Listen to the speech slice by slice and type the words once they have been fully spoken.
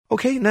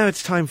Okay, now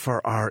it's time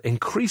for our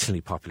increasingly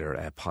popular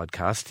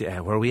podcast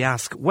where we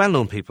ask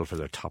well-known people for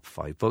their top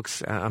 5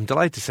 books. I'm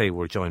delighted to say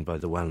we're joined by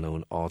the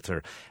well-known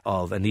author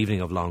of An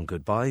Evening of Long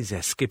Goodbyes,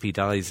 Skippy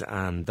Dies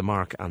and The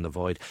Mark and the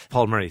Void.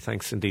 Paul Murray,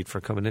 thanks indeed for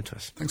coming into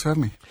us. Thanks for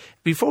having me.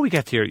 Before we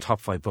get to your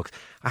top 5 books,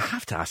 I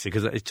have to ask you,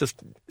 because it's just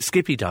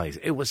Skippy Dies,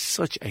 it was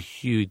such a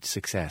huge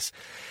success.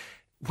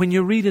 When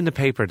you read in the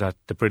paper that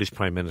the British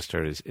Prime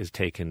Minister is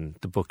taking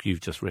the book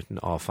you've just written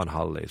off on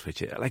holidays,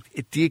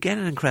 do you get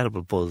an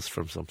incredible buzz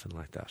from something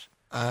like that?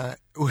 Are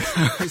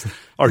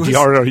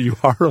you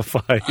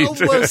horrified? Oh,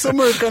 well,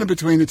 somewhere kind of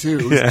between the two.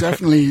 It was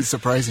definitely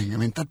surprising. I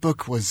mean, that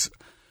book was...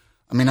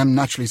 I'm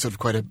naturally sort of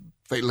quite a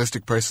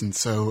fatalistic person,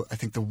 so I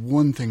think the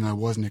one thing I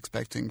wasn't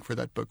expecting for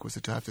that book was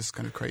it to have this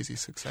kind of crazy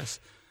success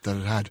that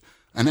it had.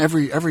 And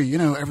every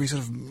sort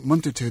of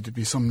month or two there'd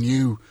be some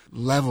new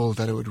level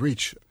that it would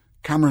reach.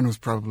 Cameron was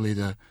probably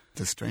the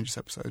strangest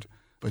episode.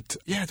 But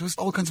yeah, there was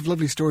all kinds of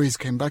lovely stories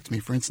came back to me.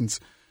 For instance,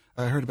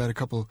 I heard about a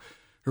couple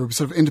who were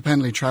sort of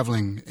independently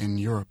travelling in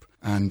Europe,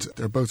 and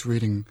they're both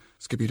reading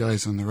Skippy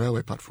Dies on the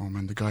railway platform,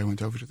 and the guy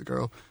went over to the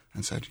girl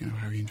and said,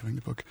 how are you enjoying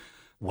the book?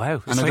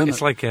 Wow.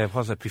 It's like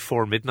was it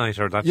Before Midnight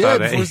or that? Yeah,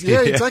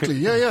 exactly.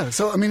 Yeah.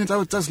 So,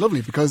 that's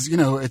lovely because,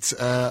 it's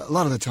a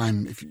lot of the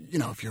time,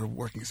 if you're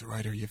working as a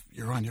writer,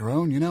 you're on your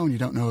own, and you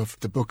don't know if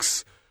the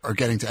books are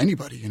getting to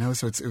anybody,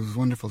 so it was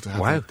wonderful to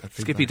have that feedback.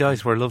 Skippy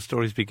Dies, where love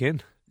stories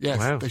begin. Yes,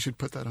 wow. They should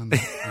put that on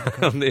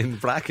there. in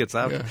brackets.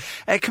 Yeah.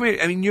 Come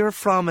here, you're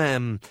from,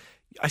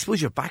 I suppose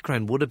your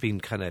background would have been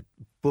kind of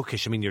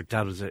bookish. Your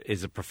dad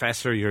is a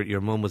professor,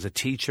 your mum was a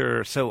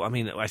teacher, so,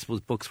 I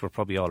suppose books were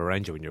probably all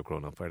around you when you were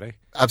growing up, were they?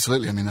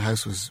 Absolutely. The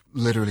house was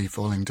literally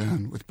falling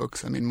down with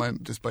books.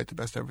 Despite the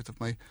best efforts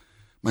of my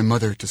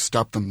mother to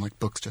stop them,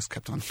 books just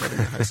kept on flooding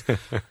the house.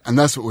 And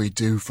that's what we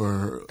do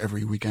for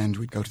every weekend.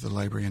 We'd go to the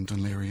library in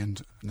Dunleary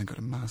and then go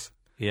to Mass.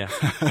 Yeah,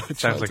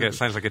 sounds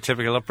like a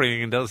typical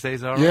upbringing in those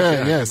days. All right.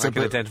 Yeah. I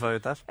can identify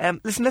with that.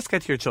 Listen, let's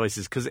get to your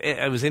choices, because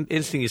it was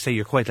interesting you say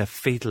you're quite a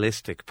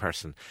fatalistic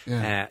person.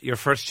 Yeah. Your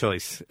first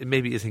choice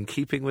maybe is in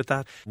keeping with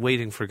that,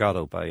 Waiting for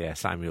Godot by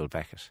Samuel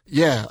Beckett.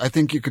 Yeah, I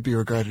think you could be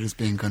regarded as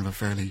being kind of a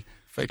fairly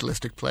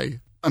fatalistic play.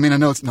 I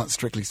know it's not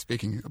strictly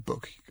speaking a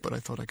book, but I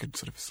thought I could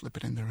sort of slip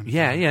it in there.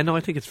 No,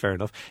 I think it's fair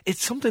enough.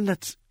 It's something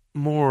that's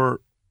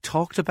more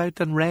talked about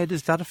than read.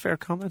 Is that a fair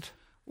comment?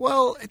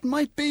 Well, it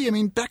might be.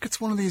 Beckett's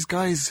one of these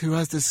guys who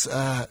has this...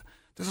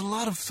 there's a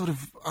lot of sort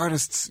of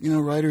artists,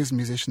 writers and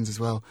musicians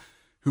as well,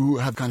 who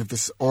have kind of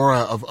this aura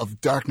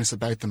of darkness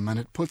about them, and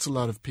it puts a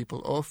lot of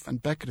people off.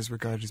 And Beckett is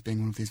regarded as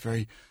being one of these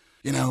very,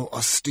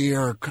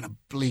 austere, kind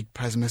of bleak,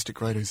 pessimistic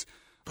writers.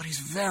 But he's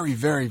very,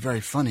 very,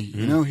 very funny,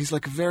 He's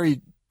like a very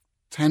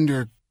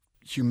tender,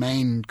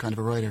 humane kind of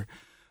a writer.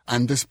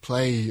 And this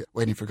play,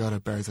 Waiting for Godot,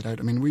 bears it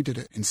out. We did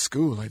it in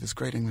school. I had this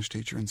great English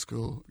teacher in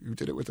school who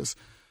did it with us.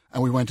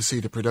 And we went to see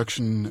the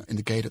production in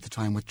the Gate at the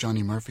time with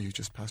Johnny Murphy, who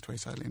just passed away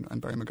sadly, and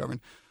Barry McGovern.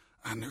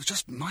 And it was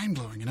just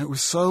mind-blowing. It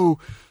was so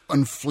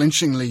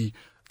unflinchingly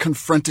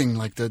confronting,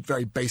 the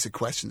very basic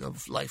questions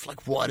of life.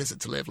 What is it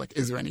to live?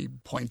 Is there any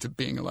point to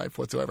being alive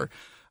whatsoever?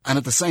 And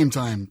at the same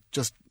time,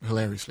 just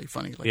hilariously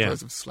funny,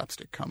 loads of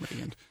slapstick comedy.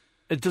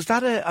 And does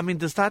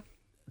that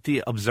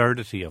the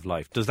absurdity of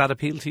life, does that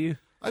appeal to you?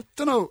 I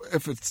don't know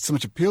if it so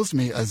much appeals to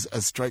me as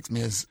strikes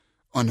me as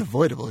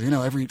unavoidable.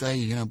 Every day,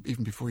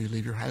 even before you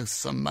leave your house,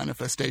 some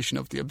manifestation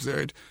of the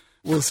absurd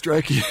will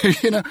strike you.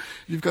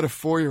 You've got a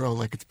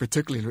 4-year-old, it's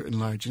particularly written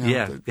large,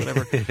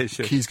 whatever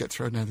keys get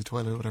thrown down the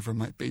toilet, whatever it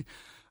might be.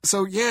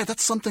 So yeah,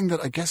 that's something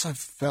that I guess I've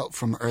felt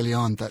from early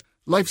on, that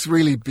life's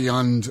really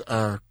beyond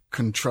our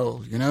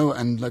control,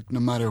 and no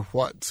matter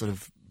what sort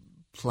of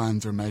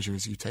plans or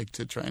measures you take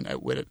to try and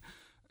outwit it,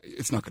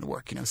 it's not going to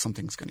work. You're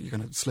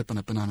going to slip on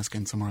a banana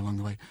skin somewhere along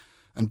the way.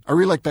 And I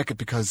really like Beckett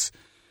because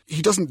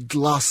he doesn't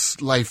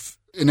gloss life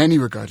in any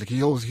regard.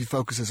 He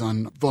focuses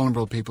on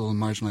vulnerable people and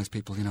marginalised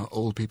people,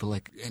 old people,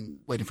 in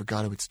Waiting for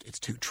Godot, it's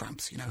two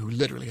tramps, who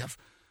literally have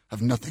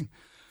nothing.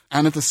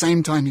 And at the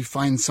same time, he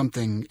finds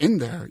something in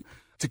there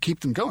to keep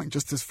them going.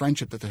 Just this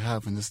friendship that they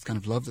have and this kind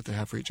of love that they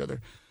have for each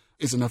other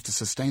is enough to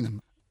sustain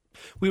them.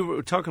 We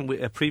were talking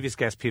with a previous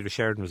guest, Peter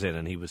Sheridan was in,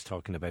 and he was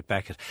talking about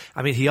Beckett.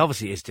 He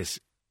obviously is this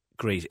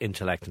great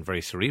intellect and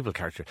very cerebral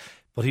character,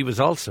 but he was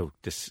also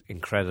this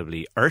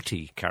incredibly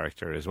earthy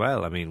character as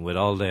well. With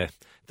all the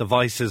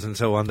vices and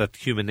so on that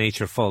human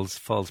nature falls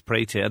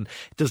prey to. And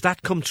does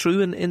that come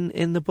true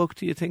in the book,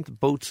 do you think,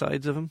 both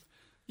sides of him?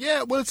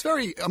 Yeah, well, it's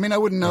very... I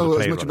wouldn't know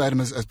as much about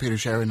him as Peter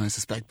Sheridan, I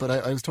suspect, but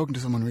I was talking to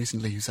someone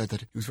recently who said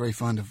that he was very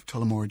fond of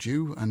Tullamore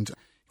Dew, and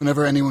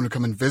whenever anyone would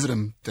come and visit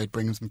him, they'd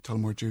bring him some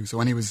Tullamore Dew. So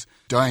when he was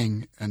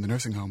dying in the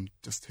nursing home,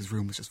 just his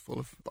room was just full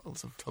of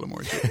bottles of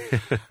Tullamore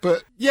Dew.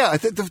 But yeah, I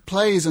think the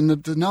plays and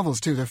the novels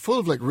too, they're full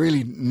of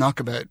really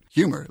knockabout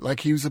humour.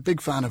 He was a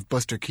big fan of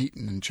Buster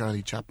Keaton and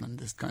Charlie Chaplin,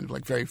 this kind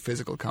of very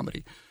physical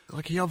comedy.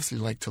 He obviously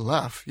liked to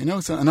laugh,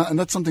 So, and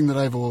that's something that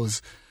I've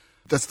always...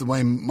 That's the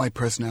way my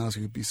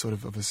personality would be sort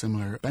of a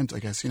similar bent, I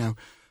guess,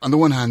 On the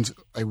one hand,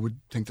 I would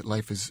think that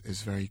life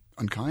is very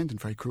unkind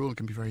and very cruel. It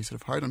can be very sort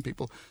of hard on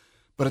people.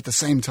 But at the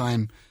same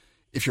time,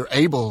 if you're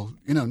able,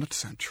 not to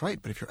sound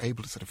trite, but if you're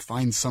able to sort of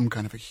find some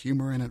kind of a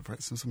humour in it,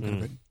 some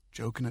kind of a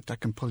joke in it,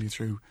 that can pull you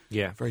through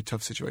a very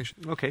tough situation.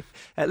 Okay.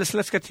 Listen,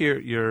 let's get to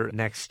your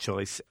next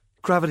choice.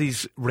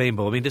 Gravity's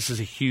Rainbow. I mean, this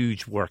is a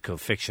huge work of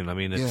fiction. I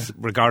mean, it's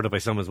regarded by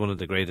some as one of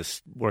the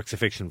greatest works of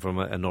fiction from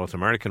a North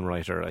American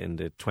writer in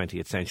the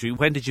 20th century.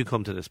 When did you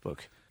come to this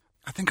book?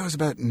 I think I was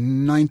about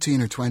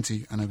 19 or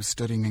 20, and I was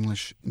studying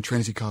English in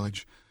Trinity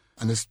College,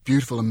 and this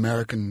beautiful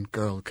American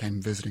girl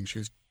came visiting. She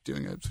was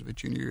doing a sort of a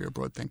junior year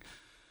abroad thing.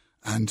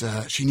 And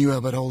she knew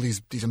about all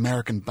these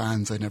American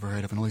bands I'd never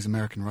heard of and all these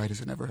American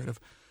writers I'd never heard of.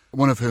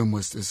 One of whom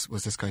was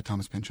this guy,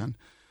 Thomas Pynchon,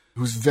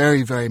 who was a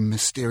very, very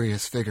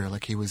mysterious figure.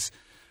 Like he was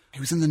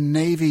in the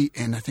Navy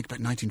in, I think,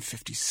 about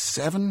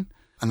 1957,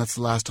 and that's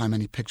the last time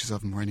any pictures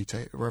of him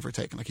were ever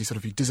taken. Like he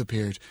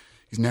disappeared.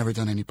 He's never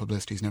done any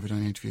publicity. He's never done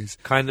any interviews.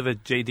 Kind of a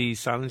J.D.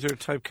 Salinger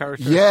type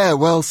character? Yeah,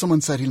 well, someone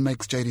said he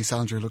makes J.D.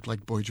 Salinger look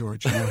like Boy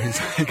George. So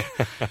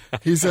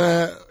he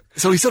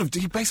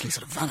basically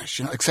sort of vanished,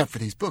 except for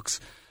these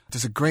books.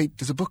 There's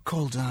a book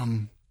called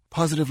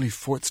Positively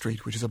Fort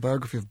Street, which is a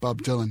biography of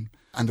Bob Dylan.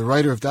 And the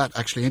writer of that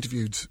actually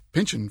interviewed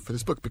Pynchon for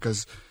this book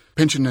because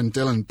Pynchon and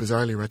Dylan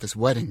bizarrely were at this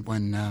wedding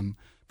when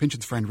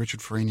Pynchon's friend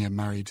Richard Farina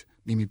married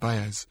Mimi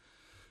Baez.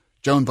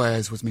 Joan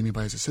Baez was Mimi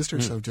Baez's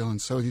sister, so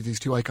these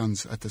two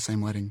icons at the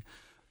same wedding.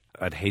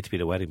 I'd hate to be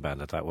the wedding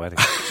band at that wedding.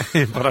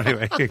 But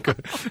anyway,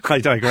 I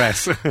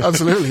digress.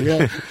 Absolutely,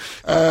 yeah.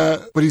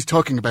 But he's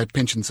talking about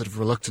Pynchon's sort of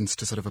reluctance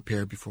to sort of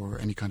appear before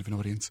any kind of an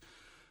audience.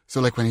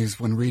 So like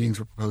when readings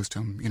were proposed to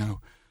him,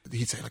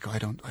 he'd say like, I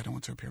don't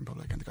want to appear in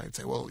public. And the guy would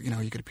say, well,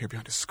 you could appear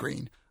behind a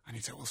screen. And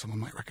he'd say, well, someone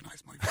might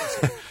recognise my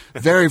voice.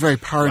 Very, very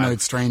paranoid,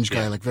 strange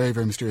guy, like very,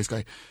 very mysterious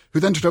guy, who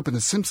then turned up in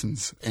The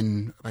Simpsons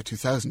in about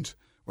 2000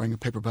 wearing a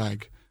paper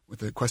bag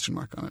with a question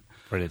mark on it.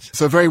 Brilliant.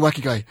 So a very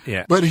wacky guy.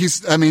 Yeah. But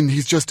he's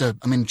just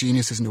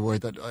genius isn't a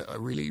word that I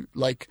really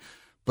like.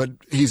 But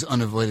he's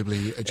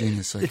unavoidably a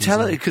genius.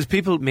 Because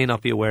people may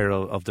not be aware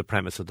of the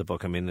premise of the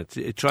book. I mean,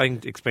 try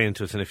and explain it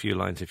to us in a few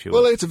lines, if you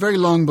will. Well, it's a very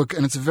long book,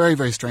 and it's a very,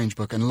 very strange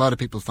book, and a lot of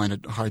people find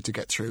it hard to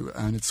get through.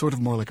 And it's sort of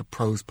more like a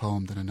prose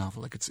poem than a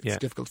novel. Like it's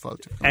difficult to follow.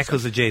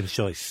 Echoes of James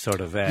Joyce,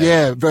 sort of.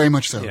 Yeah, very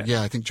much so.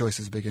 Yeah, I think Joyce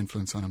has a big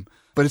influence on him.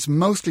 But it's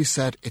mostly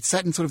set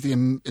in sort of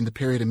in the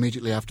period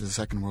immediately after the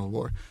Second World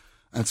War,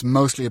 and it's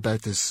mostly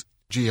about this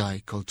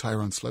GI called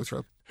Tyrone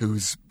Slothrop,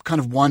 who's kind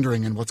of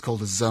wandering in what's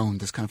called a zone,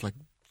 this kind of like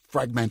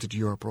fragmented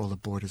Europe where all the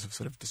borders have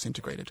sort of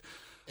disintegrated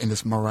in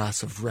this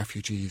morass of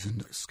refugees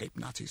and escaped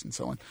Nazis and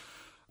so on.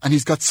 And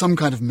he's got some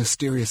kind of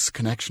mysterious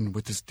connection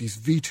with these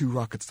V2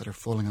 rockets that are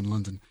falling on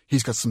London.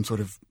 He's got some sort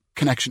of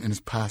connection in his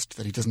past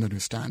that he doesn't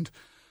understand,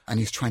 and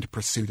he's trying to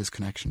pursue this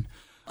connection.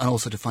 And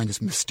also to find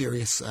this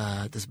mysterious,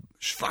 this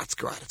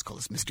Schwarzgrad, it's called,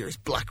 this mysterious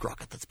black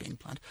rocket that's being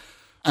planned.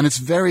 And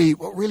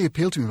what really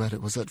appealed to me about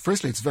it was that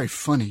firstly it's very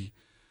funny.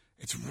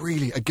 It's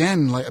really,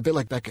 again, like a bit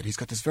like Beckett, he's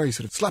got this very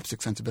sort of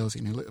slapstick sensibility.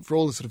 And for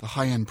all the sort of the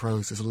high-end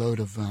prose, there's a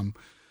load of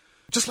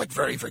just like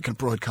very, very kind of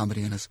broad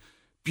comedy in it.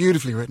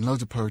 Beautifully written,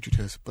 loads of poetry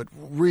to it. But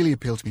what really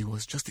appealed to me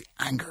was just the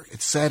anger.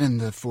 It's set in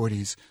the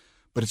 40s,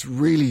 but it's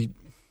really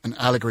an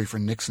allegory for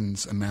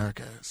Nixon's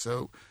America.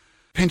 So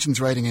Pynchon's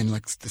writing in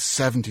like the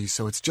 70s,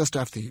 so it's just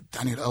after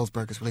Daniel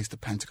Ellsberg has released the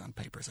Pentagon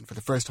Papers, and for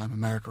the first time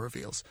America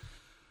reveals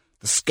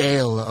the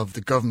scale of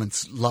the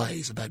government's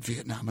lies about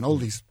Vietnam and all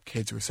these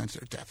kids who were sent to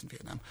their death in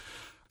Vietnam.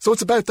 So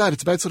it's about that.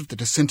 It's about sort of the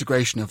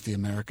disintegration of the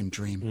American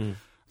dream.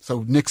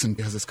 So Nixon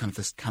has this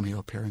cameo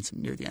appearance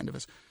near the end of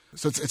it.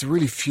 So it's a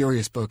really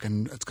furious book,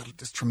 and it's got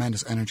this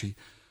tremendous energy.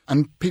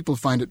 And people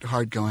find it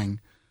hard going,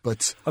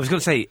 but I was going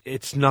to say,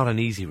 it's not an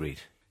easy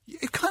read.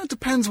 It kind of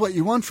depends what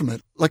you want from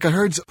it. Like I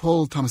heard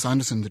Paul Thomas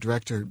Anderson, the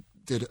director,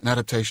 did an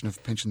adaptation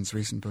of Pynchon's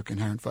recent book,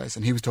 Inherent Vice,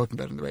 and he was talking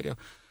about it on the radio.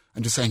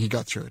 And just saying he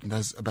got through it, and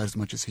that's about as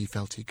much as he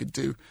felt he could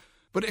do.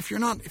 But if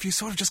you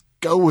sort of just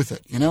go with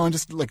it, and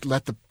just like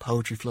let the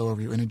poetry flow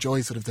over you and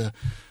enjoy sort of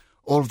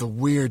all of the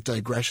weird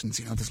digressions,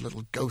 there's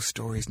little ghost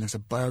stories, and there's a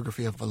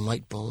biography of a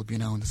light bulb,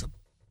 and there's a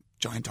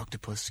giant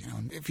octopus,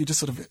 and if you just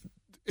sort of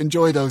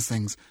enjoy those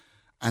things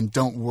and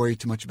don't worry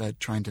too much about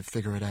trying to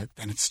figure it out,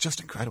 then it's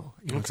just incredible.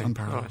 It's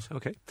unparalleled. Right,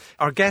 okay.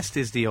 Our guest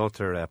is the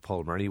author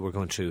Paul Murray. We're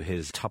going through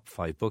his top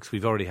 5 books.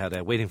 We've already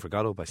had Waiting for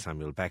Godot by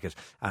Samuel Beckett,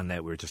 and we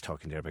were just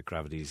talking there about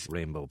Gravity's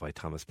Rainbow by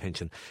Thomas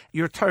Pynchon.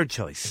 Your third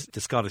choice,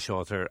 the Scottish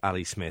author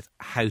Ali Smith,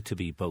 How to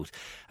Be Both.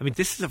 I mean,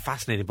 this is a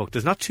fascinating book.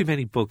 There's not too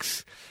many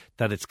books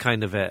that it's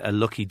kind of a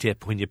lucky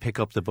dip when you pick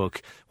up the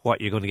book what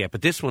you're going to get.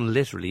 But this one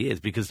literally is,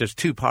 because there's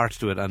 2 parts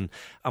to it. And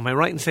am I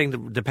right in saying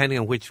that depending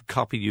on which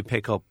copy you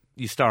pick up,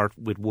 you start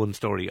with one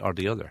story or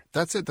the other?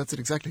 That's it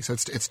exactly. So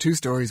it's 2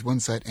 stories, one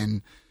set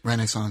in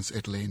Renaissance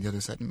Italy and the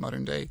other set in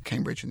modern day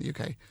Cambridge in the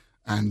UK.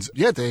 And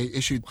they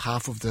issued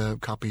half of the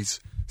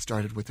copies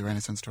started with the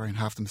Renaissance story and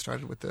half of them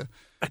started with the...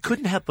 I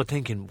couldn't help but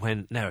thinking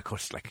now of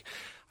course, like,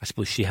 I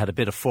suppose she had a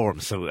bit of form,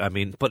 so I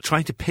mean, but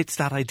trying to pitch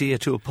that idea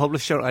to a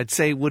publisher, I'd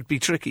say would be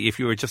tricky if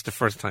you were just a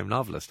first-time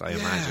novelist, I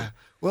imagine.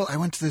 Well, I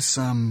went to this,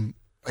 I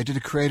did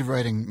a creative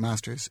writing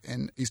master's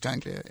in East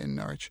Anglia in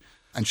Norwich,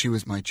 and she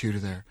was my tutor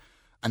there.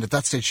 And at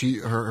that stage,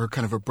 her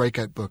kind of her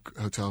breakout book,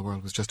 Hotel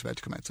World, was just about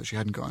to come out, so she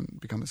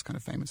hadn't become as kind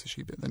of famous as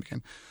she then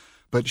became.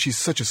 But she's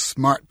such a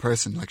smart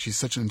person, like she's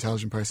such an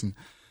intelligent person,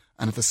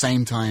 and at the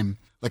same time,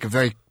 like a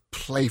very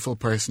playful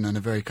person and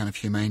a very kind of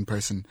humane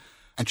person.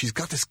 And she's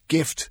got this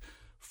gift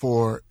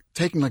for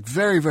taking like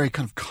very, very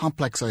kind of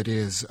complex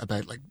ideas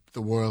about like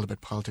the world,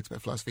 about politics,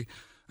 about philosophy,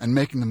 and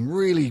making them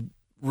really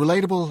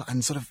relatable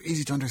and sort of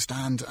easy to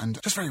understand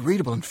and just very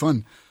readable and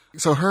fun.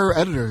 So her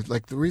editor,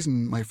 like the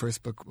reason my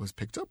first book was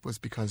picked up was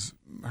because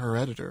her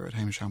editor at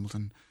Hamish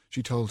Hamilton,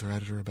 she told her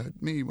editor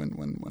about me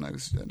when I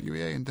was at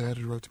UEA, and the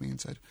editor wrote to me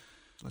and said,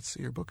 let's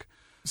see your book.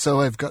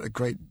 So I've got a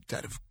great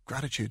debt of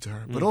gratitude to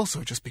her, but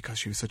also just because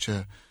she was such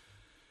a,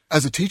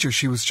 as a teacher,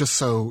 she was just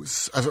so,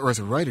 as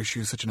a writer, she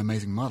was such an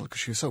amazing model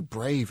because she was so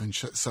brave and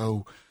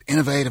so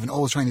innovative and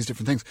always trying these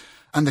different things.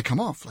 And they come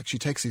off. Like she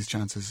takes these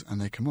chances and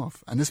they come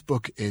off. And this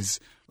book is,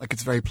 like,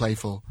 it's very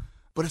playful,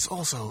 but it's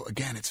also,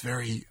 again, it's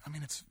very, I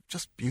mean, it's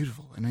just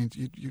beautiful. I mean,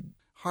 you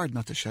hard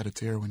not to shed a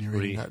tear when you're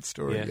reading that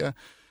story. Yeah.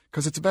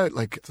 Because it's about,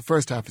 like, the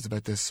first half is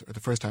about this, or the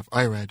first half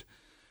I read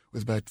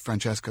was about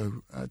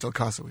Francesco del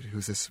Casa,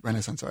 who's this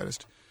Renaissance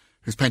artist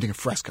who's painting a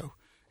fresco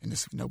in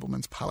this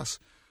nobleman's palace,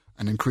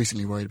 and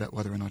increasingly worried about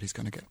whether or not he's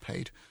going to get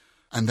paid.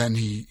 And then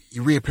he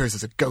reappears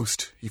as a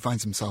ghost. He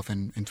finds himself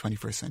in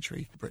 21st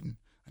century Britain,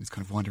 and he's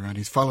kind of wandering around.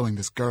 He's following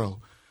this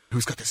girl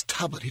who's got this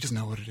tablet. He doesn't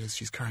know what it is.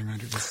 She's carrying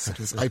around this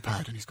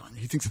iPad, and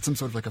he thinks it's some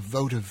sort of like a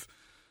votive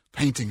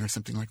painting or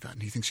something like that,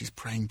 and he thinks she's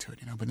praying to it,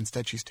 but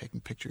instead she's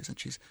taking pictures and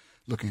she's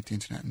looking at the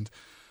internet.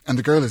 And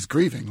the girl is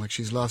grieving, like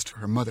she's lost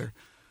her mother,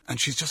 and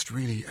she's just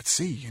really at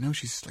sea,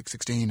 She's like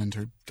 16, and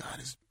her dad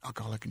is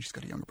alcoholic, and she's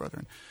got a younger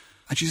brother,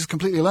 and she's just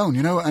completely alone,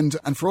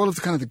 and for all of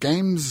the kind of the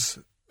games,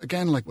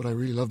 again, like what I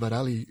really love about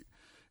Ali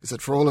is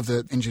that for all of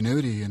the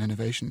ingenuity and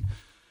innovation,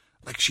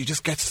 like she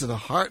just gets to the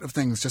heart of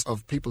things, just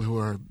of people who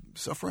are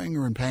suffering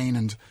or in pain,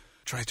 and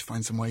tries to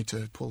find some way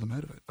to pull them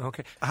out of it.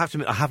 Okay. I have to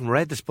admit, I haven't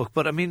read this book,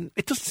 but I mean,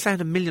 it doesn't sound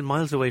a million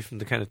miles away from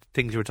the kind of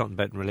things you were talking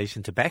about in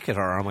relation to Beckett,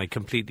 or am I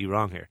completely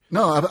wrong here?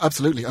 No,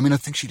 absolutely. I mean, I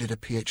think she did a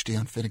PhD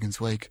on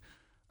Finnegan's Wake.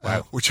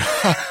 Wow. Which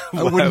I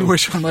wouldn't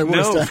wish on my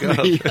worst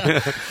enemy.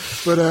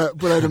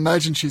 But I'd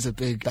imagine she's a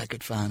big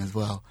Beckett fan as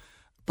well.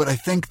 But I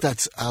think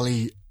that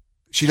Ali,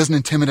 she doesn't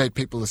intimidate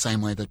people the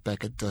same way that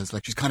Beckett does.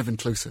 Like, she's kind of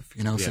inclusive,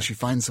 so she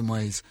finds some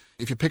ways.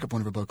 If you pick up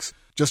one of her books,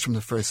 just from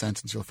the first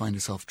sentence, you'll find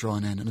yourself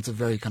drawn in. And it's a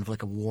very kind of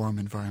like a warm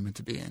environment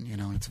to be in,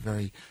 and it's a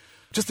very,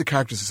 just the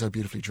characters are so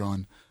beautifully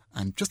drawn.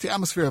 And just the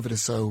atmosphere of it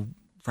is so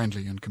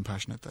friendly and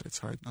compassionate that it's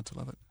hard not to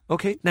love it.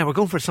 Okay, now we're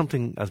going for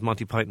something, as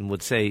Monty Python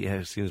would say,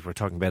 as soon as we're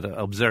talking about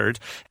absurd,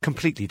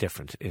 completely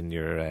different in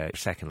your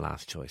second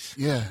last choice.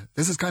 Yeah,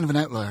 this is kind of an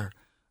outlier.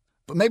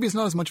 But maybe it's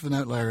not as much of an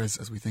outlier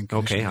as we think.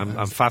 Okay,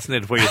 I'm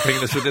fascinated where you're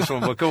taking us with this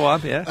one, but go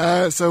on,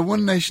 yeah. So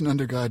One Nation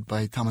Under God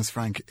by Thomas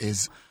Frank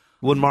is...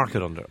 One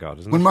Market Under God,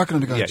 isn't it? One Market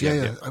Under God,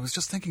 yeah. I was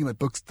just thinking about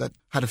books that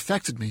had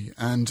affected me,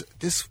 and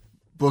this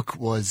book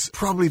was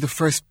probably the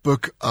first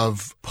book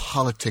of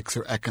politics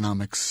or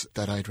economics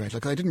that I'd read.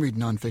 Like, I didn't read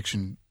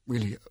non-fiction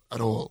really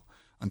at all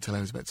until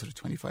I was about sort of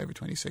 25 or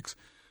 26.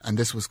 And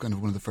this was kind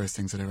of one of the first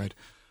things that I read.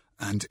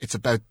 And it's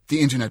about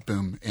the internet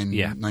boom in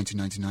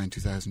 1999,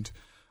 2000.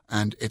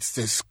 And it's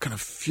this kind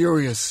of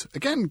furious,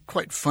 again,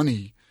 quite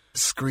funny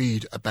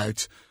screed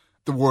about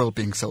the world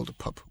being sold a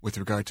pup with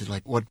regard to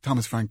like what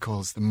Thomas Frank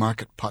calls the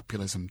market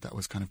populism that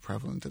was kind of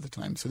prevalent at the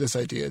time. So this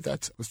idea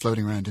that was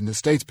floating around in the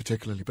States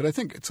particularly, but I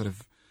think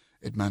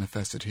it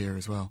manifested here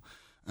as well.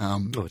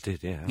 It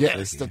did, yeah. Yeah,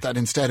 it's that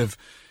instead of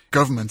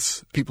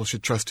governments, people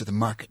should trust to the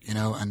market,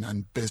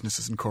 and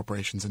businesses and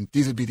corporations, and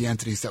these would be the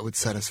entities that would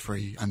set us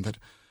free, and that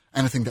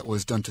anything that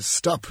was done to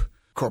stop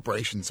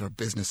corporations or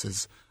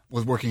businesses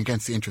was working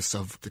against the interests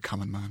of the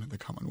common man and the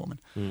common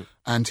woman.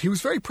 And he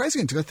was very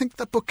prescient. I think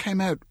that book came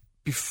out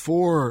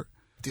before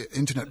the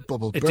internet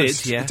bubble burst.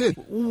 It did, yeah. It did.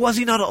 Was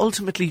he not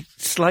ultimately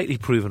slightly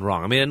proven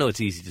wrong? I mean, I know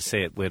it's easy to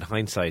say it with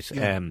hindsight.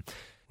 Yeah.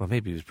 Well,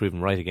 maybe he was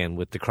proven right again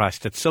with the crash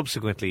that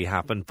subsequently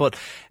happened. But,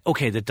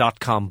 okay, the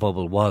dot-com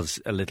bubble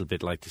was a little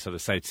bit like the sort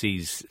of South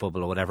Seas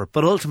bubble or whatever.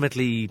 But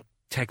ultimately,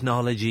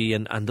 technology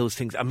and those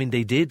things, I mean,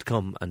 they did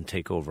come and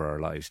take over our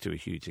lives to a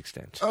huge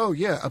extent. Oh,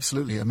 yeah,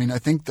 absolutely. I mean, I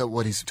think that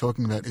what he's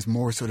talking about is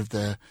more sort of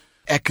the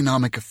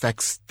economic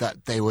effects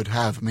that they would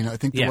have. I mean, I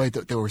think the way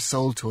that they were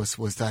sold to us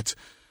was that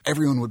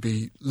everyone would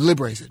be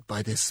liberated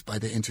by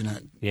the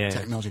internet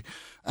technology.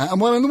 And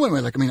well, in the one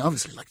way, like, I mean,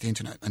 obviously, like the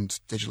internet and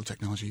digital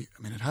technology,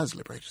 I mean, it has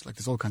liberated. Like,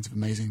 there's all kinds of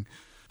amazing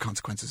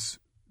consequences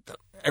that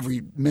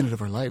every minute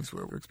of our lives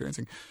we're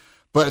experiencing.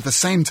 But at the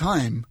same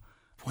time,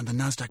 when the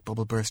NASDAQ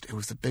bubble burst, it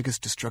was the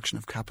biggest destruction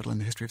of capital in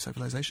the history of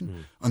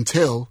civilization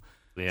until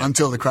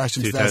the crash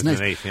in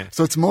 2008. Yeah.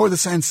 So it's more the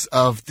sense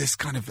of this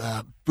kind of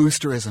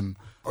boosterism,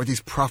 or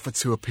these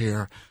prophets who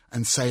appear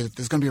and say that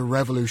there's going to be a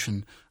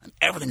revolution and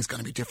everything's going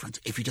to be different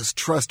if you just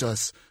trust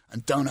us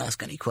and don't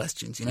ask any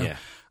questions, Yeah.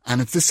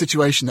 And it's this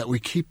situation that we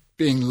keep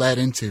being led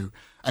into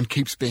and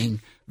keeps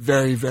being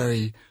very,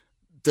 very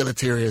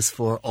deleterious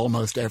for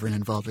almost everyone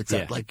involved,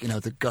 except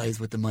the guys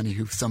with the money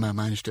who somehow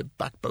managed to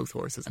back both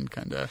horses and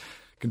kind of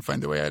can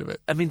find their way out of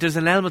it. I mean, there's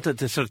an element that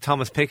sort of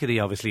Thomas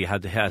Piketty obviously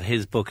had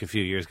his book a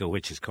few years ago,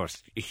 which is, of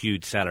course, a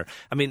huge seller.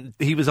 I mean,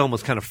 he was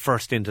almost kind of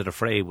first into the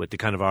fray with the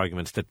kind of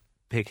arguments that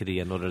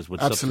Piketty and others would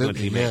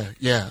subsequently make.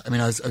 Yeah. I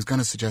mean, I was going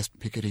to suggest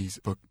Piketty's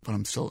book, but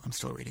I'm still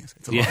reading it.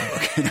 It's a long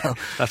book, you know.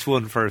 That's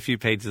one for a few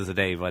pages a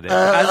day, but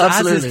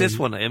as is this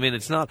one. I mean,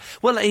 it's not.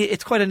 Well,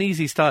 it's quite an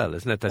easy style,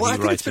 isn't it? That well, he I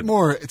think writes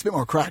it's a bit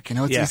more crack. You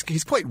know,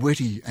 he's quite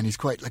witty, and he's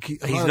quite like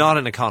he's not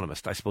an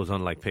economist, I suppose.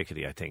 Unlike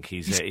Piketty, I think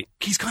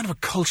he's kind of a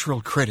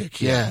cultural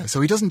critic. Yeah. So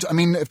he doesn't. I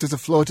mean, if there's a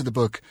flaw to the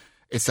book,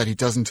 it's that he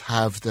doesn't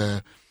have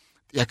the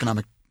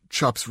economic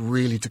chops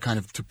really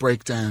to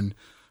break down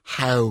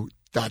how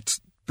that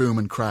boom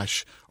and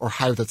crash, or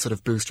how that sort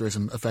of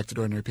boosterism affected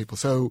ordinary people.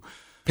 So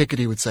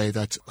Piketty would say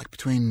that like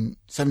between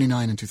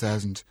 79 and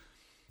 2000,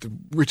 the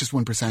richest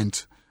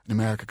 1% in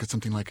America got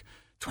something like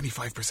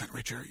 25%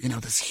 richer. You know,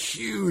 this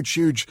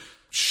huge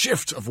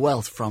shift of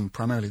wealth from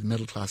primarily the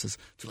middle classes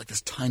to like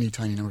this tiny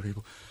number of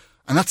people.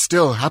 And that's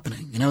still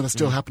happening. You know, that's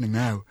still happening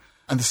now.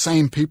 And the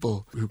same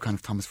people who kind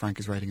of Thomas Frank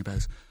is writing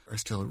about are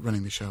still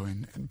running the show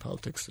in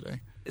politics today.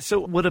 So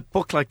would a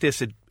book like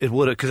this, it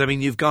would, because I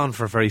mean, you've gone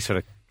for very sort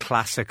of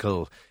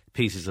classical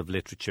pieces of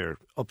literature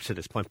up to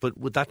this point, but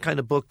would that kind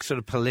of book, sort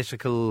of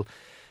political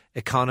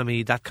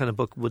economy, that kind of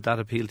book, would that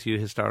appeal to you?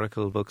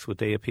 Historical books, would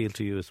they appeal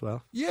to you as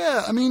well?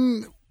 Yeah, I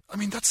mean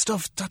that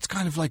stuff, that's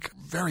kind of like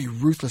very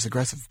ruthless,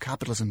 aggressive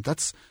capitalism.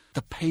 That's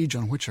the page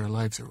on which our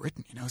lives are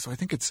written, you know. So I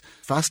think it's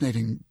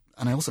fascinating,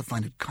 and I also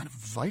find it kind of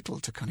vital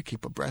to kind of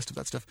keep abreast of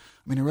that stuff.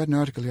 I mean, I read an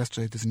article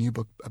yesterday, there's a new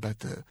book about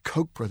the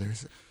Koch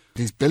brothers,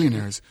 these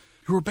billionaires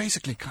who were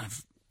basically kind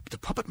of the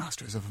puppet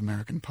masters of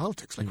American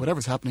politics. Like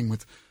whatever's happening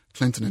with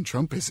Clinton and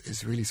Trump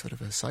is really sort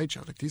of a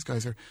sideshow. Like these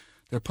guys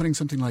they're putting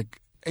something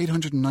like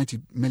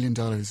 $890 million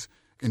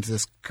into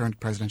this current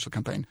presidential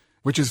campaign,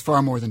 which is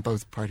far more than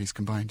both parties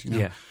combined, you know.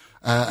 Yeah.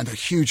 And they're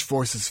huge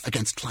forces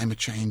against climate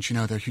change, you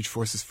know. They're huge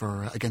forces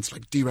against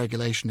like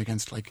deregulation,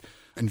 against like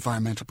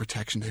environmental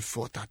protection. They've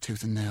fought that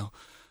tooth and nail.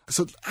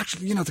 So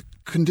actually, you know, the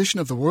condition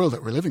of the world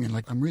that we're living in,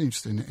 like I'm really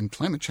interested in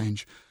climate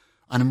change,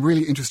 and I'm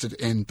really interested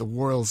in the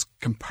world's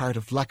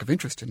comparative lack of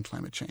interest in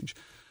climate change.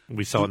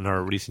 We saw it in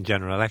our recent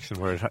general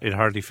election where it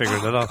hardly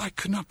figured it out. I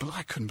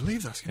couldn't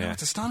believe that. You know,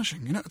 it's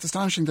astonishing. You know, it's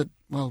astonishing that,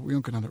 well, we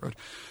won't go down that road.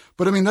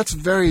 But I mean, that's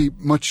very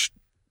much,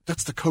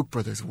 that's the Koch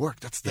brothers' work.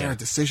 That's their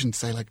decision to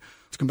say, like,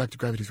 let's come back to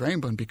Gravity's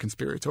Rainbow and be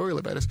conspiratorial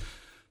about it.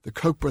 The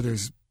Koch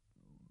brothers'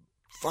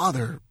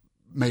 father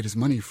made his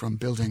money from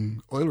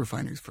building oil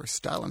refineries for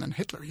Stalin and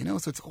Hitler, you know,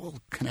 so it's all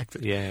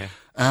connected. Yeah.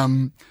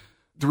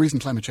 The reason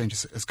climate change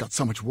has got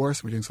so much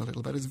worse, we're doing so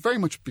little about it, is very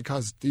much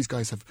because these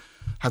guys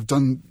have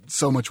done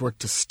so much work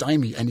to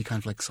stymie any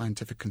kind of like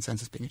scientific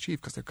consensus being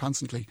achieved, because they're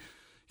constantly,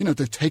 you know,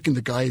 they've taken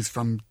the guys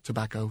from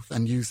tobacco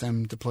and used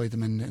them, deployed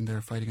them in their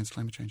fight against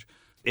climate change.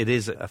 It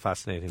is a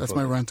fascinating That's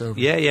book. my rant over.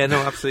 Yeah, no,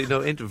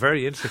 absolutely. No,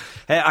 very interesting.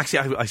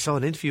 Actually, I saw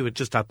an interview at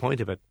just that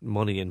point about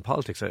money in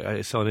politics.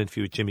 I saw an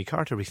interview with Jimmy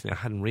Carter recently. I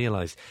hadn't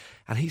realised.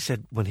 And he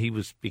said when he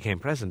became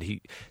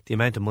president, the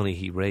amount of money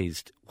he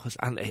raised was,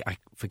 and I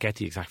forget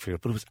the exact figure,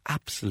 but it was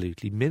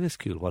absolutely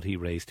minuscule what he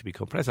raised to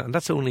become president. And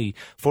that's only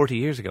 40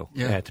 years ago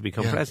to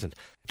become president.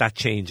 That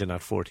change in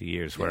that 40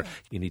 years where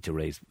you need to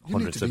raise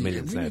hundreds of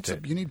millions now.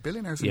 You need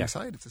billionaires on your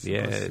side.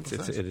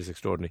 It is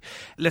extraordinary.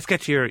 Let's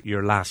get to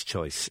your last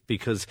choice,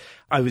 because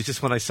I was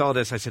just, when I saw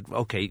this, I said,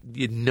 okay,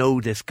 you know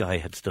this guy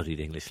had studied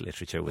English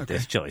literature with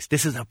this choice.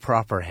 This is a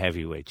proper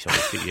heavyweight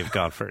choice that you've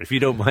gone for, if you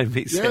don't mind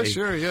me saying. Yeah,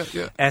 sure,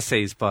 yeah.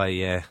 Essays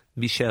by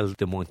Michel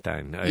de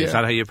Montaigne. Is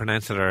that how you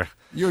pronounce it? Or?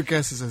 Your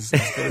guess is as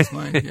good as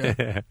mine,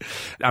 yeah.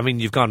 I mean,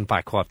 you've gone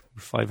back,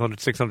 500,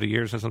 600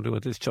 years or something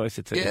with this choice?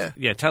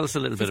 Tell us a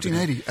little bit about it.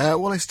 1580.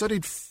 Well, I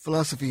studied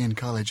philosophy in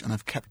college, and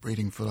I've kept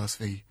reading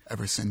philosophy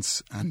ever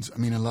since. And I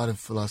mean, a lot of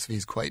philosophy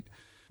is quite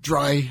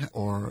dry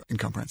or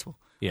incomprehensible.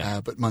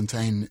 Yeah. But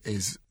Montaigne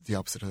is the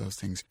opposite of those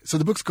things. So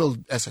the book's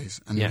called Essays,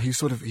 and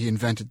he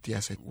invented the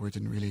essay where it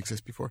didn't really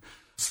exist before.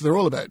 So they're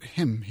all about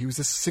him. He was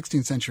this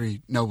 16th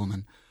century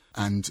nobleman,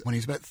 and when he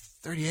was about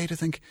 38, I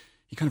think,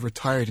 he kind of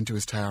retired into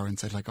his tower and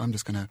said, like, I'm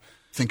just going to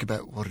think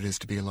about what it is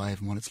to be alive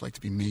and what it's like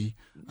to be me,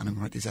 and I'm going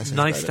to write these essays.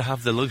 Nice to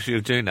have the luxury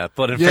of doing that,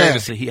 but in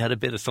fairness, he had a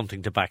bit of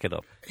something to back it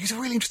up. He's a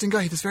really interesting guy.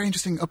 He had this very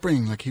interesting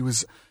upbringing. Like,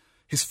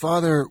 his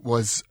father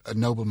was a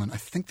nobleman. I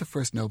think the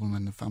first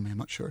nobleman in the family, I'm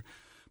not sure.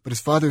 But his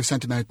father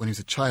sent him out when he was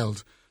a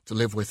child to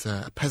live with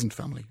a peasant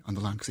family on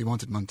the land, because he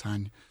wanted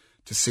Montaigne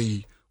to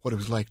see what it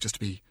was like just to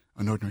be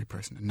an ordinary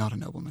person and not a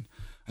nobleman,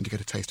 and to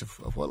get a taste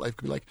of what life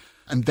could be like.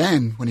 And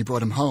then, when he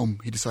brought him home,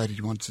 he decided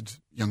he wanted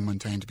young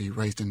Montaigne to be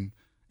raised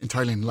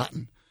entirely in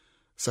Latin.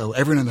 So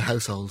everyone in the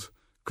household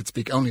could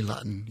speak only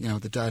Latin. You know,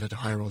 the dad had to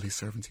hire all these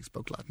servants who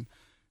spoke Latin.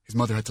 His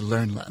mother had to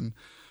learn Latin.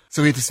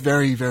 So he had this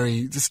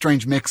this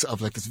strange mix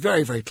of like this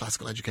very, very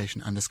classical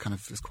education and this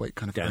quite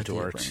kind of down to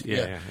earth.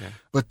 Yeah.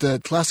 But the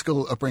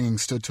classical upbringing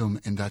stood to him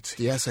in that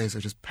the essays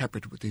are just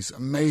peppered with these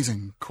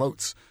amazing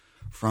quotes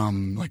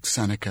from like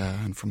Seneca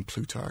and from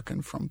Plutarch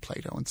and from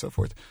Plato and so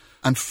forth.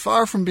 And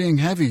far from being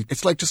heavy,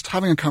 it's like just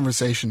having a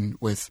conversation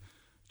with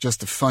just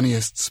the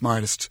funniest,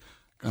 smartest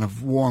kind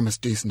of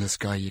warmest, decentest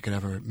guy you could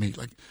ever meet.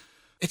 Like,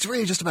 it's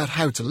really just about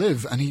how to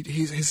live, and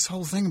his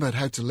whole thing about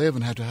how to live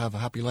and how to have a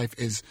happy life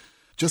is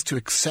just to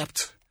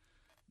accept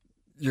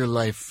your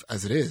life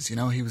as it is. You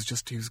know, he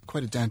was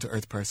quite a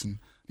down-to-earth person.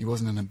 He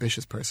wasn't an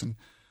ambitious person,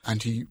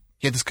 and he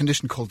had this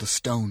condition called the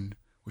stone,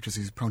 which is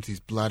he's prone to these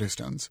bladder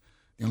stones.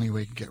 The only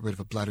way you could get rid of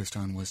a bladder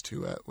stone was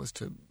to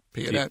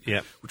pee it out,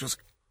 which was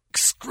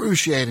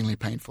excruciatingly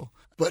painful.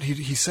 But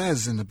he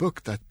says in the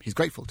book that he's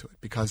grateful to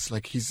it because,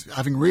 like, he's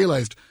having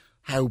realised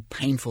how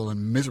painful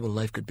and miserable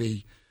life could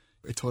be.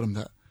 It taught him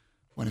that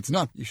when it's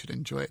not, you should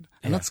enjoy it,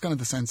 and that's kind of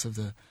the sense of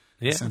the.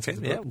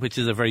 Which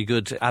is a very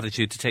good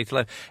attitude to take to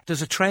life.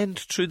 There's a trend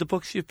through the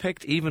books you've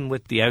picked, even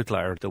with The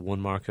Outlier, The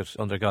One Market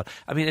Under God.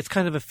 I mean, it's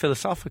kind of a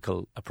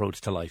philosophical approach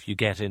to life you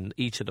get in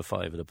each of the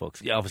 5 of the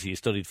books. Obviously, you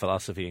studied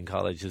philosophy in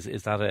college.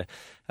 Is that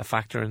a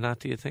factor in that,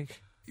 do you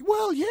think?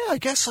 Well, yeah, I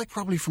guess like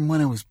probably from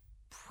when I was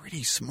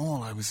pretty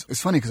small.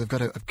 It's funny because I've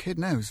got a kid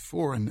now who's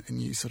 4, and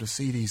you sort of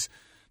see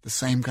the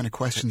same kind of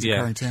questions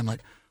occurring to him,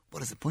 like,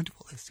 what is the point of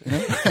all this? You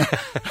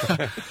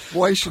know?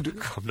 Why should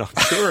I'm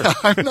not sure.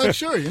 I'm not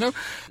sure. You know.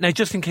 Now,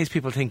 just in case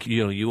people think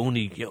you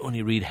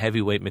only read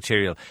heavyweight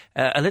material,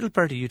 a little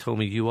birdie, you told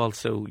me you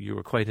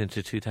were quite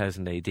into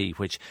 2000 AD,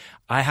 which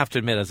I have to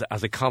admit,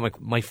 as a comic,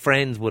 my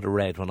friends would have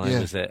read when I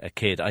was a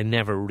kid. I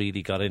never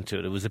really got into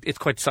it. It's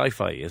quite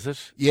sci-fi, is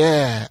it?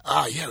 Yeah.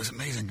 It was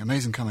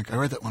amazing comic. I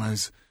read that when I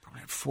was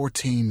probably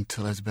 14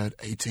 till I was about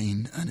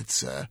 18, and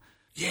it's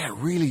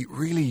really,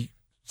 really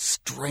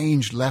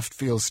strange left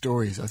field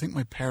stories. I think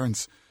my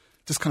parents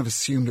just kind of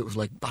assumed it was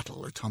like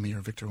Battle or Tommy or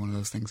Victor, one of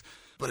those things.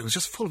 But it was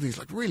just full of these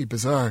like really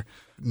bizarre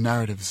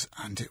narratives,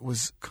 and it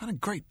was kind of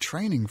great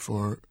training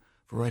for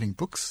writing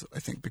books,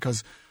 I think,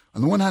 because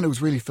on the one hand it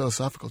was really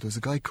philosophical. There was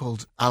a guy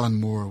called Alan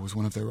Moore, was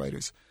one of their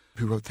writers,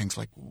 who wrote things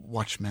like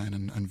Watchmen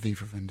and V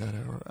for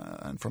Vendetta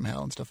and From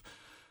Hell and stuff,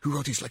 who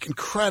wrote these like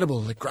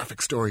incredible like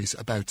graphic stories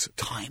about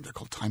time. They're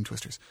called Time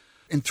Twisters.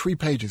 In 3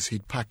 pages,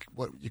 he'd pack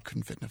what you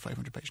couldn't fit in a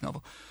 500-page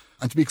novel.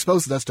 And to be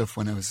exposed to that stuff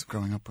when I was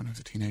growing up, when I was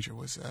a teenager,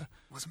 was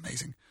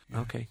amazing.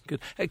 Yeah. Okay,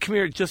 good. Come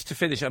here, just to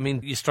finish, I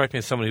mean, you strike me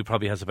as someone who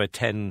probably has about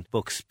 10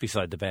 books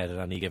beside the bed at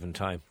any given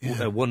time.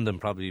 Yeah. One of them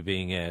probably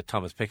being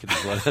Thomas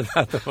Piketty's one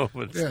at the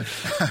moment. Yeah.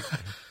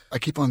 I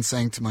keep on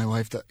saying to my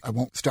wife that I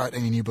won't start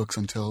any new books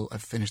until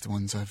I've finished the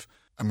ones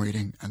I'm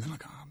reading, and then I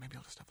go, maybe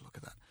I'll just have a look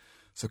at that.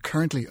 So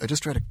currently, I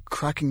just read a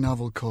cracking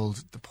novel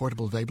called The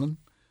Portable Veblen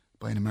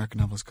by an American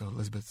novelist called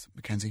Elizabeth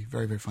Mackenzie.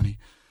 Very, very funny.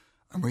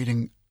 I'm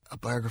reading a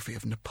biography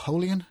of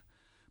Napoleon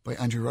by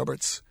Andrew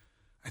Roberts.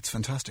 It's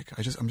fantastic.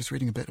 I'm just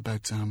reading a bit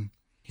about,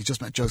 he's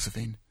just met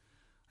Josephine,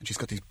 and she's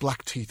got these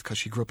black teeth because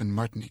she grew up in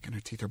Martinique, and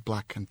her teeth are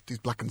black, and these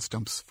blackened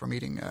stumps from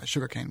eating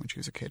sugarcane when she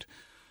was a kid.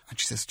 And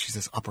she's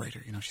this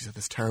operator, you know, she's had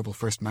this terrible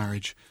first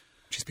marriage.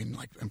 She's been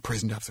like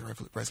imprisoned after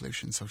the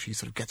revolution, so she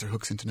sort of gets her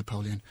hooks into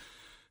Napoleon,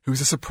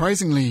 who's a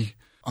surprisingly,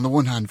 on the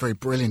one hand, very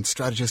brilliant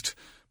strategist.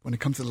 When it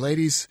comes to the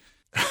ladies,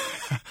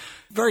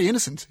 very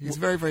innocent. He's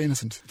very, very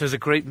innocent. There's a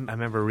great, I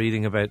remember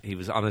reading about, he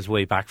was on his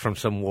way back from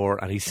some war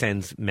and he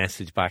sends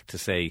message back to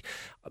say,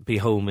 be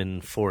home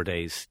in 4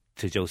 days,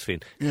 to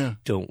Josephine. Yeah.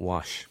 Don't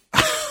wash.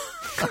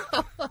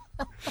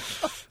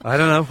 I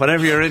don't know,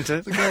 whatever you're into.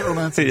 It's a great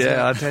romance.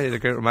 Yeah, I'll tell you, the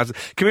great romance.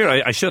 Come here,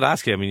 I should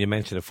ask you, I mean, you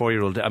mentioned a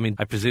 4-year-old. I mean,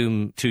 I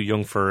presume too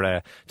young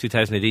for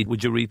 2000 AD.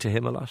 Would you read to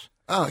him a lot?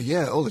 Oh,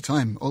 yeah, all the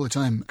time.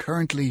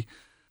 Currently,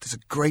 there's a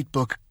great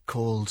book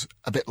called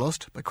A Bit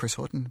Lost by Chris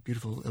Houghton.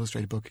 Beautiful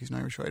illustrated book. He's an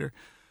Irish writer.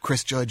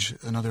 Chris Judge,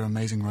 another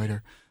amazing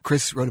writer.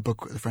 Chris wrote a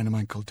book with a friend of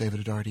mine called David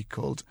O'Doherty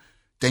called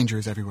Danger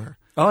is Everywhere.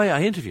 Oh, yeah,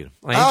 I interviewed him.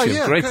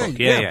 Great book.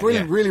 Yeah,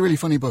 brilliant. Yeah. Really, really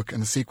funny book.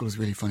 And the sequel is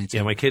really funny too.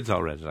 Yeah, my kids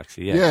all read it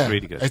actually. Yeah, it's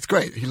really good. It's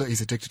great.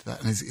 He's addicted to that.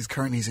 And he's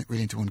currently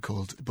really into one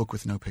called A Book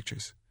with No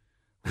Pictures,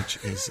 which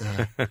is,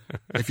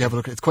 if you have a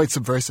look at it, it's quite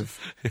subversive.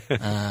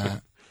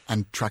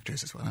 And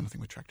tractors as well.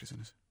 Anything with tractors in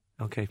it.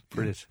 Okay,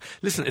 brilliant.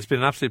 Listen, it's been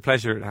an absolute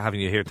pleasure having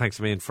you here. Thanks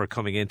a million for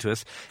coming in to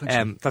us.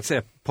 That's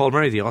Paul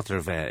Murray, the author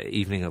of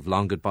Evening of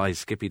Long Goodbyes,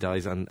 Skippy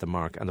Dies and The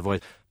Mark and the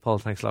Void. Paul,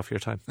 thanks a lot for your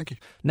time. Thank you.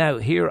 Now,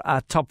 here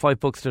at Top 5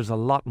 Books, there's a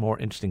lot more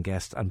interesting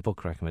guests and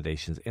book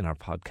recommendations in our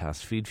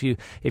podcast feed for you.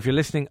 If you're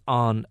listening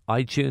on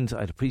iTunes,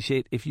 I'd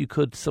appreciate if you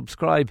could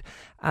subscribe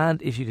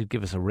and if you could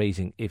give us a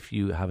rating if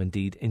you have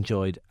indeed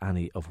enjoyed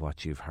any of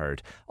what you've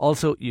heard.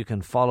 Also, you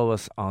can follow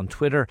us on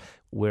Twitter.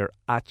 We're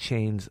at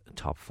Shane's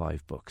Top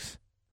 5 Books.